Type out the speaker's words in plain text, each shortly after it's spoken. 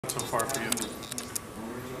So far for you?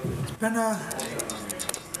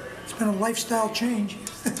 It's been a lifestyle change.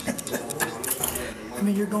 I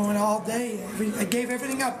mean, you're going all day. I gave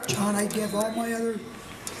everything up, John. I gave all my other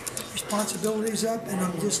responsibilities up, and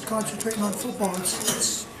I'm just concentrating on football.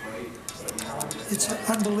 It's an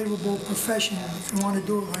unbelievable profession. If you want to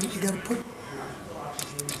do it right, you got to put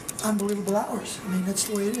unbelievable hours. I mean, that's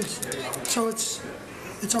the way it is. So it's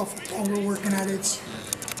all football. We're working at it.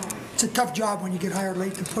 It's a tough job when you get hired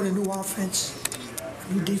late to put a new offense,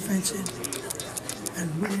 a new defense in.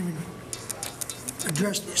 And we didn't even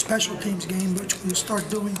address the special teams game, which we'll start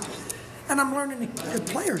doing. And I'm learning the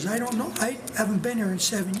players. I don't know. I haven't been here in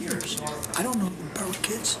 7 years. I don't know the Berwick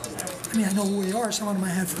kids. I mean, I know who they are. Some of them I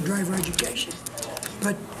had for driver education.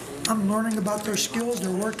 But I'm learning about their skills, their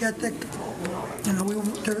work ethic. You know,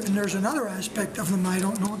 and there's another aspect of them I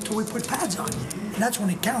don't know until we put pads on. And that's when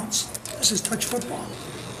it counts. This is touch football.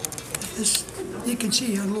 You can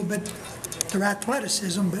see a little bit their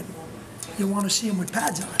athleticism, but you want to see them with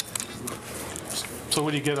pads on. So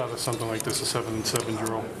what do you get out of something like this, a 7-7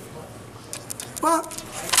 drill? Well,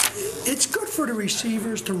 it's good for the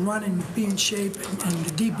receivers to run and be in shape, and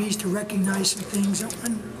the DBs to recognize some things.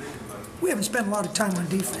 And we haven't spent a lot of time on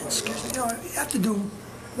defense because you have to do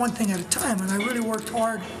one thing at a time. And I really worked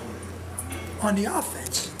hard on the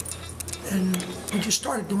offense, and we just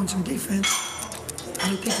started doing some defense.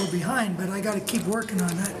 And I think we're behind, but I got to keep working on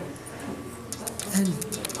that. And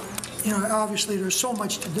you know, obviously there's so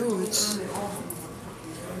much to do. It's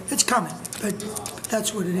coming, but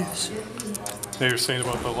that's what it is. Now you're saying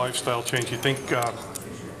about the lifestyle change. You think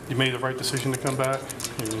you made the right decision to come back?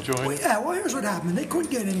 You enjoying Well, it? yeah. Well, here's what happened. They couldn't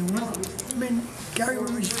get anyone. I mean, Gary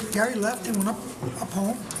left and went up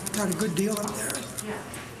home. Got a good deal up there,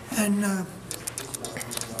 and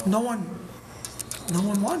no one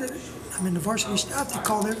wanted it. I mean, the varsity staff, they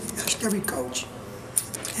asked every coach,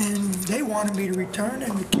 and they wanted me to return,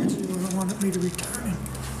 and the kids wanted me to return, and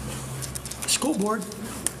the school board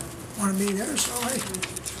wanted me there, so I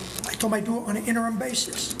told them I'd do it on an interim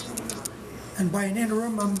basis. And by an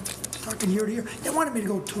interim, I'm talking year to year. They wanted me to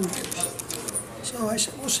go 2 years. So I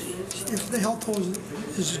said, we'll see. If the health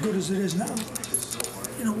is as good as it is now,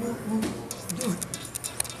 you know, we'll do it.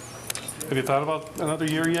 Have you thought about another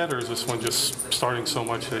year yet, or is this one just starting so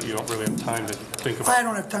much that you don't really have time to think about? I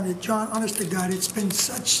don't have time to, John, honest to God,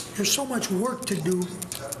 there's so much work to do,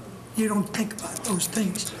 you don't think about those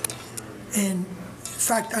things. And in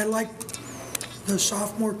fact, I like the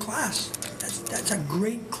sophomore class. That's a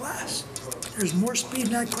great class. There's more speed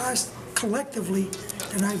in that class collectively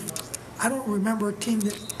than I don't remember a team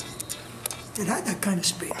that had that kind of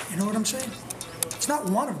speed. You know what I'm saying? It's not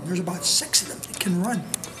one of them. There's about 6 of them that can run.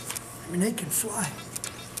 I mean, they can fly.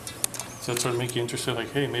 Does that sort of make you interested?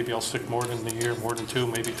 Like, hey, maybe I'll stick more than a year, more than 2,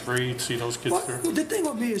 maybe 3, see those kids Well, through? the thing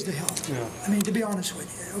with me is the health. Yeah. I mean, to be honest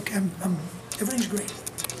with you, okay, everything's great.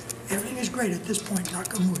 Everything is great at this point,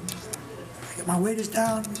 knock on wood. My weight is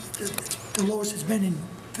down, the lowest it's been in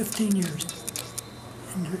 15 years.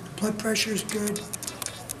 And the blood pressure is good.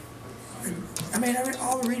 And, I mean,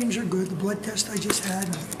 all the readings are good. The blood test I just had,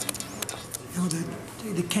 and, you know,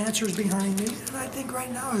 the cancer is behind me. And I think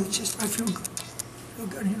right now it's just, I feel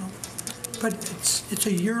good, you know. But it's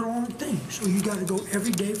a year-long thing, so you got to go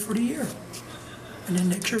every day for the year. And then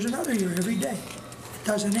next year's another year, every day. It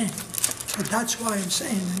doesn't end. So that's why I'm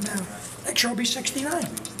saying that now, next year I'll be 69,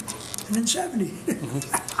 and then 70.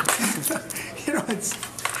 You know,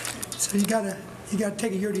 so you gotta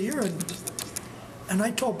take it year to year. And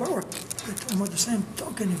I told Berwick, I told him with the same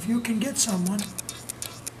token, if you can get someone,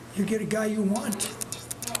 you get a guy you want,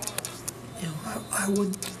 you know, I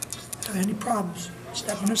wouldn't have any problems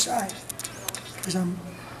stepping aside, because I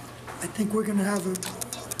think we're gonna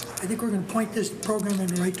point this program in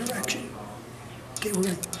the right direction. Okay,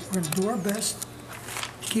 we're gonna do our best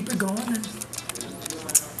to keep it going and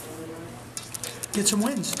get some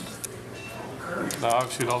wins. Now,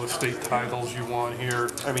 obviously, all the state titles you want here.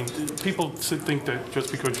 I mean, people think that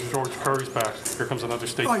just because George Curry's back, here comes another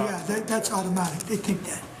state title. Oh yeah, that's automatic. They think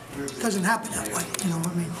that. It doesn't happen that way. You know,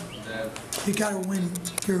 I mean, you got to win.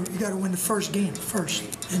 You got to win the first game first,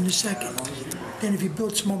 and the second. Then, if you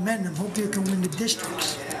build some momentum, hope you can win the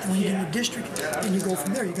districts. And when you get in the district, then you go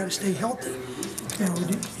from there. You got to stay healthy. You know,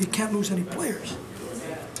 you can't lose any players.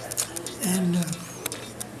 And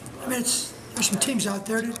I mean, there's some teams out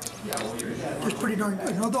there that's pretty darn good.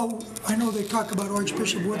 And although I know they talk about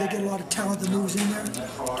Archbishop, where they get a lot of talent that moves in there,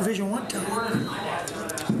 Division I talent.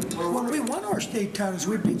 When we won our state titles,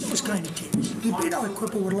 we beat those kind of teams. We beat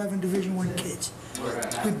Aliquippa with 11 Division I kids.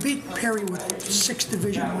 We beat Perry with 6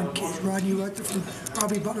 Division I kids. Rodney Rutherford,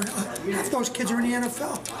 Robbie Butler. Half those kids are in the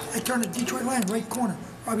NFL. I turned to Detroit Lions, right corner.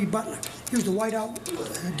 Robbie Butler. He was the whiteout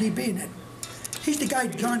DB in it. He's the guy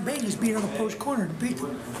John Bain has beat on the post corner and beat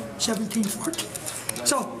them 17-14.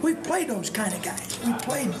 So we played those kind of guys. We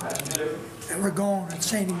played at Ragon and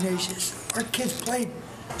St. Ignatius. Our kids played.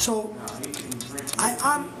 So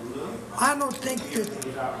I don't think that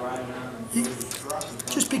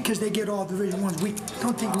just because they get all Division I's, we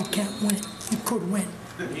don't think we can't win. We could win.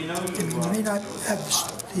 I mean, we may not have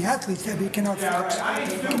the athletes that we cannot fox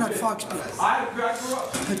people.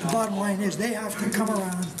 But the bottom line is they have to come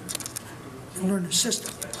around and learn the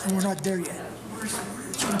system, and we're not there yet.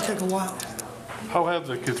 It's going to take a while. How have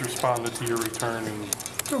the kids responded to your return? And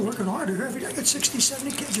they're working harder every day. I got 60,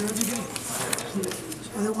 70 kids here every day.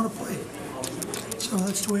 So they want to play. So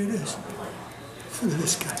that's the way it is. Look at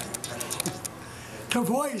this guy. The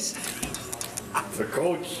voice. The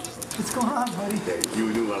coach. What's going on, buddy? You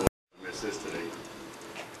knew I would miss this today.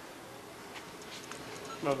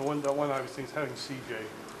 no, the one I was thinking is having CJ,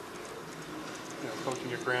 coaching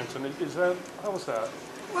your grandson. Is that, how was that?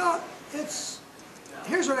 Well,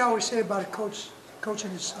 here's what I always say about a coach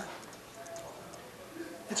coaching his son.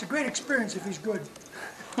 It's a great experience if he's good.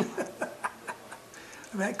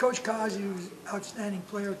 I mean, Coach Kaz, he was an outstanding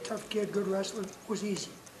player, tough kid, good wrestler, was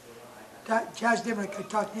easy. Jazz Dimmock, I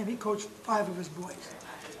talked to him, he coached 5 of his boys.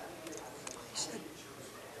 He said,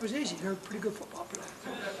 it was easy, they're pretty good football players.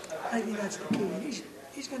 I think that's the key.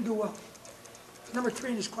 He's going to do well. He's number 3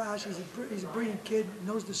 in his class, he's a brilliant kid,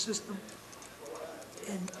 knows the system.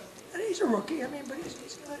 And he's a rookie, I mean, but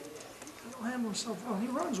he'll handle himself well, and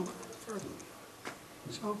he runs well further.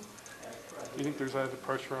 So, Do you think there's added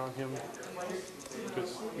pressure on him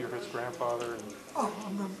because you're his grandfather? And oh,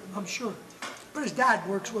 I'm sure. But his dad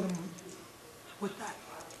works with him with that,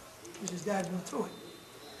 because his dad went through it.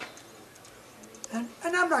 And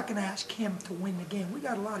I'm not going to ask him to win the game. We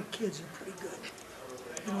got a lot of kids that are pretty good.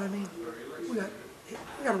 You know what I mean? We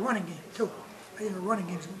got a running game too. I think the running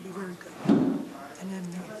game's going to be very good. And then,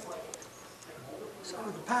 so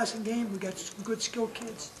the passing game, we got some good skilled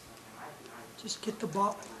kids. Just get the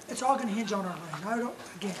ball. It's all going to hinge on our line.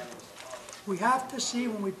 Again, we have to see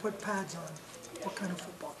when we put pads on what kind of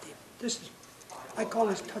football team. I call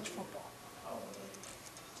this touch football.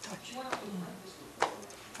 Touch. In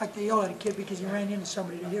fact, they yell at a kid because he ran into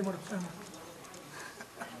somebody. They didn't want to film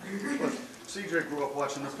him. CJ grew up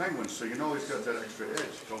watching the Penguins, so you know he's got that extra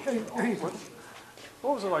edge. Hey,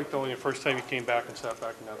 what was it like, though, when the first time you came back and sat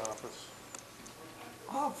back in that office?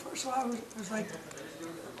 Oh, first of all, it was like,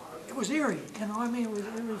 it was eerie, you know. I mean, it was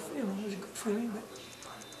an eerie feeling. It was a good feeling, but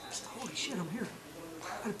I said, holy shit, I'm here.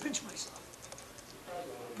 I had to pinch myself.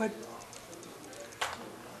 But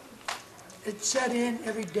it set in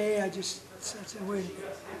every day. I said, wait a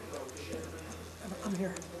minute. I'm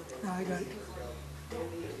here. Now I got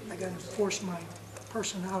to enforce my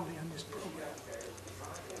personality on this program.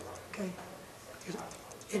 Okay? Because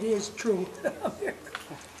it is true. I'm here.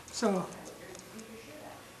 So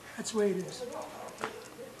that's the way it is.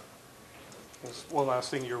 One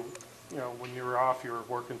last thing, when you were off, you were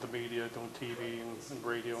working the media, doing TV and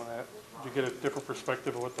radio and that. Did you get a different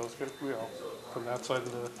perspective of what those guys, from that side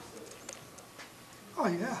of the? Oh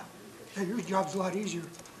yeah, your job's a lot easier.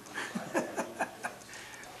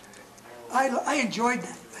 I enjoyed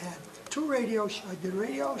that. I had 2 radio shows. I did a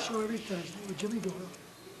radio show every Thursday with Jimmy Doyle,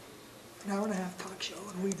 an hour-and-a-half talk show,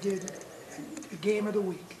 and we did a game of the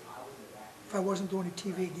week. If I wasn't doing a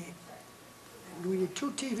TV game, and we did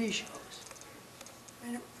 2 TV shows.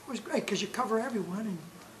 And it was great because you cover everyone, and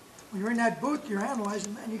when you're in that booth, you're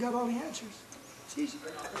analyzing, and you got all the answers. It's easy.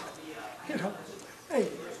 You know, hey,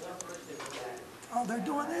 oh, they're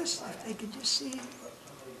doing this. If they can just see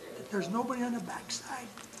that there's nobody on the backside,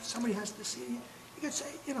 somebody has to see you. You could say,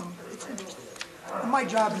 it's interesting. And my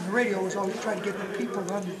job in the radio was always try to get the people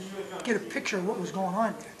to get a picture of what was going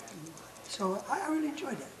on there. So I really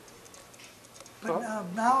enjoyed that. But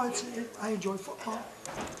now I enjoy football.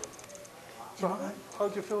 So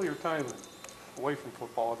how'd you fill your time away from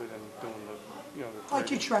football other than doing the I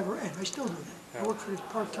teach driver ed. I still do that. Yeah. I work for this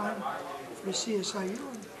part-time for the CSIU.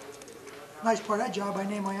 And nice part of that job, I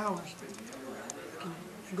name my hours. I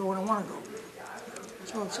can go when I want to go.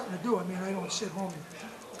 So it's something to do. I mean, I don't sit home.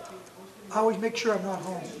 I always make sure I'm not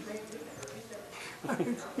home.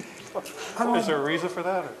 Is there a reason for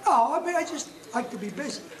that? Or? No, I mean, I just like to be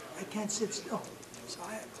busy. I can't sit still.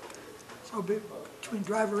 So between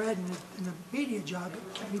driver ed and the media job,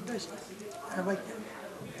 it can be busy. I like that.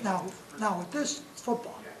 Now with this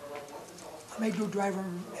football, I may do driver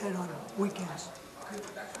ed on weekends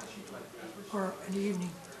or in the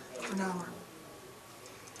evening for an hour.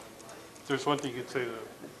 there's one thing you'd say to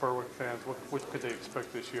Berwick fans, what could they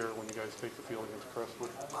expect this year when you guys take the field against Crestwood?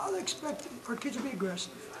 Well, I expect our kids to be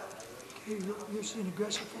aggressive. Okay, you'll see an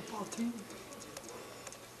aggressive football team.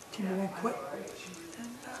 Team that won't quit. And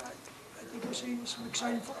I think we'll see some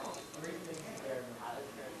exciting football.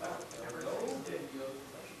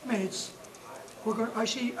 I mean, I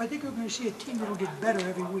think we're going to see a team that will get better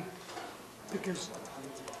every week because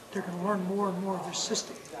they're going to learn more and more of their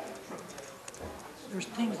system. There's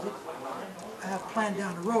things that I have planned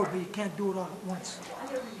down the road, but you can't do it all at once.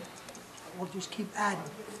 We'll just keep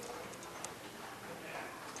adding.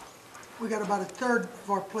 We got about a third of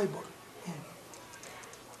our playbook in,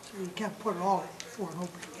 so you can't put it all for an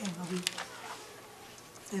opening game.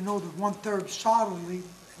 If they know that 1/3 solidly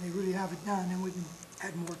and they really have it done, then we can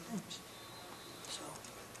add more things. So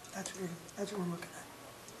that's what we're looking at.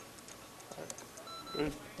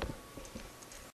 Good.